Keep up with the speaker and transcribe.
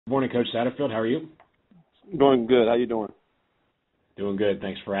Morning, Coach Satterfield. How are you? Doing good. How you doing? Doing good.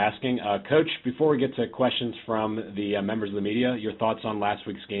 Thanks for asking. Coach, before we get to questions from the members of the media, your thoughts on last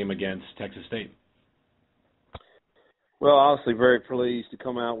week's game against Texas State? Well, obviously very pleased to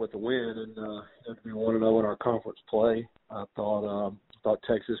come out with the win, and we want to know in our conference play. I thought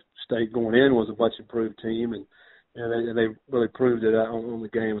Texas State going in was a much improved team, and they really proved it on the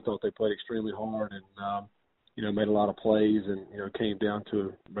game. I thought they played extremely hard and made a lot of plays, and came down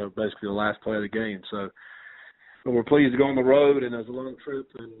to basically the last play of the game. So, but we're pleased to go on the road, and it was a long trip,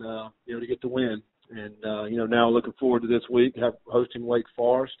 and to get the win. And now looking forward to this week, hosting Wake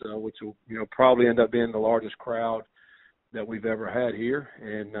Forest, which will probably end up being the largest crowd that we've ever had here,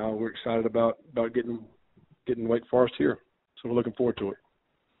 and we're excited about getting Wake Forest here. So we're looking forward to it.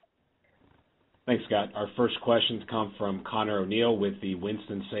 Thanks, Scott. Our first questions come from Connor O'Neill with the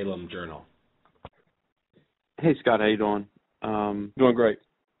Winston-Salem Journal. Hey, Scott, how you doing? Doing great.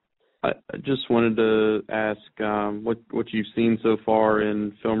 I just wanted to ask what you've seen so far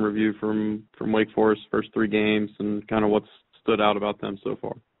in film review from Wake Forest's first three games, and kind of what's stood out about them so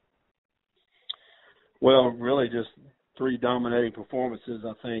far. Well, really just three dominating performances,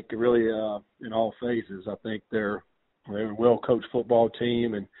 I think, really in all phases. I think they're a well-coached football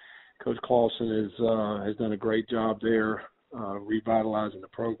team, and Coach Clawson has done a great job there revitalizing the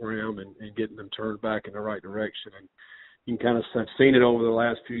program and getting them turned back in the right direction. And you can kind of have seen it over the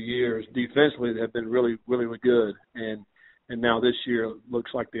last few years. Defensively, they've been really, really, really good. And now this year, it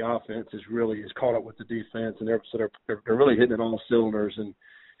looks like the offense is caught up with the defense, and they're really hitting it on all cylinders,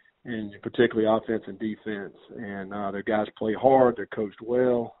 and particularly offense and defense. And their guys play hard. They're coached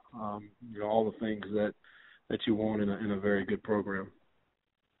well. All the things that you want in a very good program.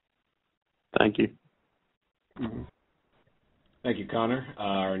 Thank you. Mm-hmm. Thank you, Connor.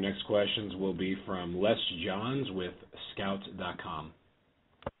 Our next questions will be from Les Johns with Scout.com.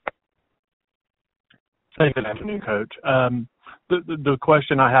 Hey, good afternoon, Coach. The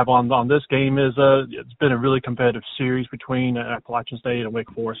question I have on this game is it's been a really competitive series between Appalachian State and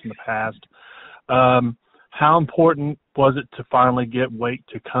Wake Forest in the past. How important was it to finally get Wake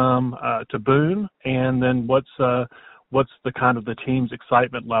to come to Boone? And then what's the kind of the team's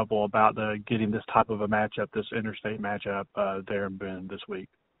excitement level about getting this type of a matchup, this interstate matchup there in Boone this week?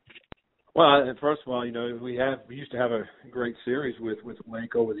 Well, first of all, we used to have a great series with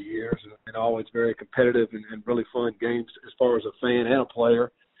Wake over the years, and always very competitive and really fun games as far as a fan and a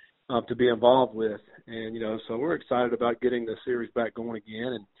player to be involved with. And so we're excited about getting the series back going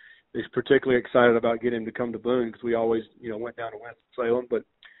again, and it's particularly excited about getting him to come to Boone because we always went down to Winston-Salem, but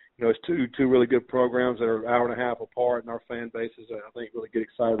it's two really good programs that are an hour and a half apart, and our fan bases, I think, really get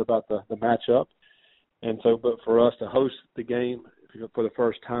excited about the matchup. And so, but for us to host the game for the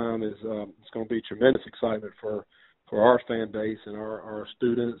first time is it's going to be tremendous excitement for our fan base and our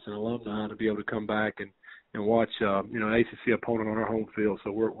students and alumni to be able to come back and watch an ACC opponent on our home field.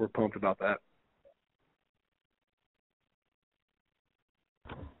 So we're pumped about that.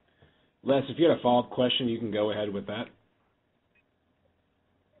 Les, if you had a follow-up question, you can go ahead with that.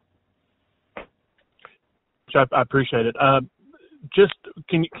 I appreciate it. Just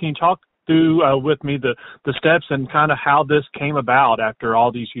can you talk through with me the steps and kind of how this came about after all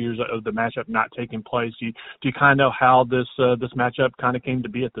these years of the matchup not taking place? Do you kind of know how this matchup kind of came to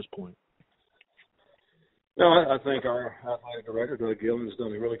be at this point? No, I think our athletic director, Doug Gillen, has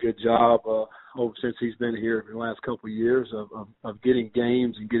done a really good job since he's been here in the last couple of years of getting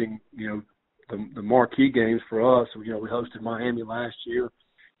games and getting the marquee games for us. We hosted Miami last year.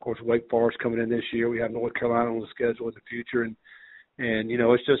 Of course, Wake Forest coming in this year. We have North Carolina on the schedule in the future, and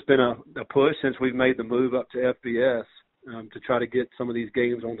it's just been a push since we've made the move up to FBS to try to get some of these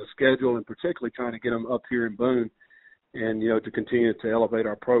games on the schedule, and particularly trying to get them up here in Boone, and to continue to elevate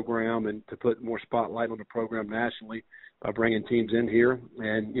our program and to put more spotlight on the program nationally by bringing teams in here.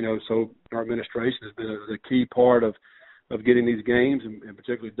 And so our administration has been a key part of getting these games, and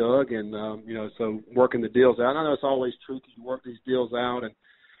particularly Doug, and so working the deals out. And I know it's always tricky to work these deals out, and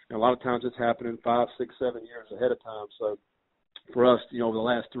a lot of times it's happening 5, 6, 7 years ahead of time. So for us, over the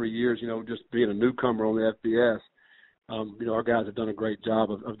last 3 years, just being a newcomer on the FBS, our guys have done a great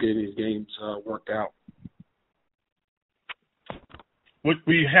job of getting these games worked out.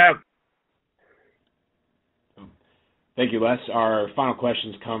 We have. Thank you, Les. Our final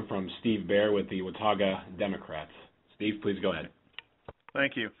questions come from Steve Baer with the Watauga Democrats. Steve, please go ahead.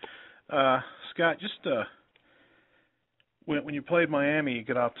 Thank you. Scott, just when you played Miami, you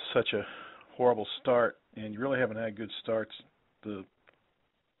got off to such a horrible start, and you really haven't had good starts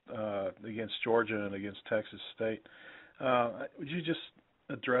against Georgia and against Texas State. Would you just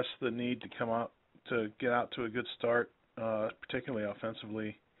address the need to get out to a good start, particularly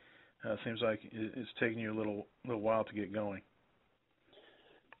offensively, Seems like it's taking you a little while to get going.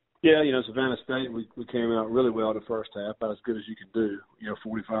 Yeah, Savannah State, we came out really well in the first half, about as good as you can do.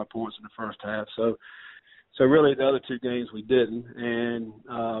 45 points in the first half. So really the other two games we didn't, and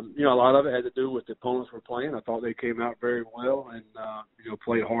a lot of it had to do with the opponents we're playing. I thought they came out very well and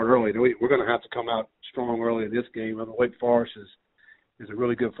played hard early. We're going to have to come out strong early in this game. I mean, Wake Forest is a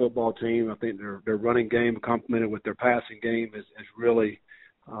really good football team. I think their running game complemented with their passing game is really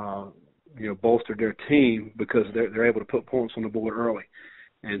bolstered their team because they're able to put points on the board early.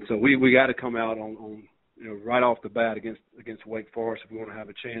 And so we got to come out on right off the bat against Wake Forest if we want to have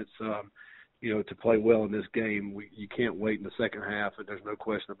a chance. To play well in this game. You can't wait in the second half, and there's no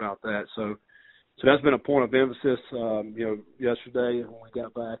question about that. So that's been a point of emphasis. Yesterday when we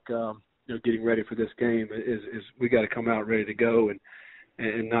got back, getting ready for this game is we got to come out ready to go and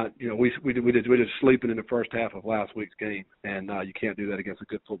not we just sleeping in the first half of last week's game, and you can't do that against a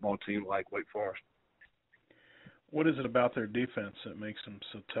good football team like Wake Forest. What is it about their defense that makes them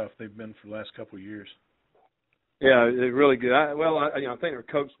so tough? They've been for the last couple of years. Yeah, they're really good. I think they're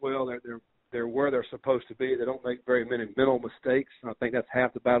coached well. They're where they're supposed to be. They don't make very many mental mistakes. I think that's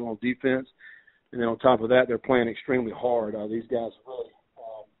half the battle on defense. And then on top of that, they're playing extremely hard. These guys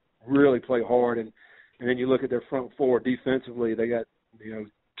really play hard. And then you look at their front four defensively. They got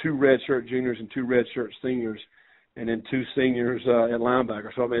two redshirt juniors and two redshirt seniors, and then two seniors at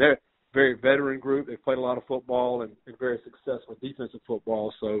linebacker. So I mean, they're a very veteran group. They've played a lot of football and very successful defensive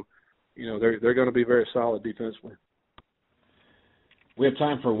football. So they're going to be very solid defensively. We have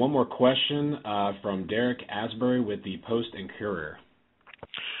time for one more question from Derek Asbury with the Post and Courier.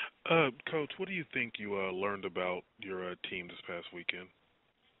 Coach, what do you think you learned about your team this past weekend?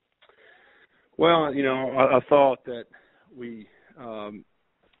 Well, I thought that we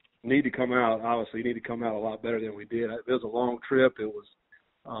need to come out, obviously, need to come out a lot better than we did. It was a long trip. It was,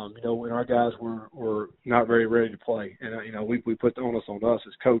 when our guys were not very ready to play. And, we put the onus on us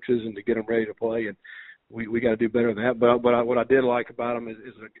as coaches and to get them ready to play. And we got to do better than that. But what I did like about them is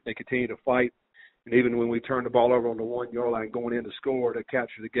they continue to fight. And even when we turned the ball over on the 1 yard line going in to score to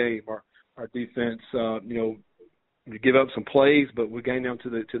capture the game, our defense, we give up some plays, but we came down to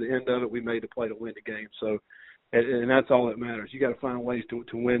the end of it. We made the play to win the game. So, and that's all that matters. You got to find ways to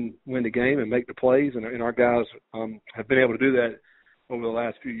win the game and make the plays. And our guys have been able to do that over the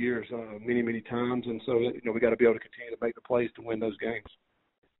last few years, many, many times. And so, we got to be able to continue to make the plays to win those games.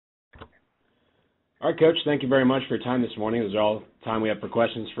 All right, Coach, thank you very much for your time this morning. This is all the time we have for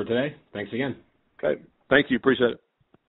questions for today. Thanks again. Okay. Thank you. Appreciate it.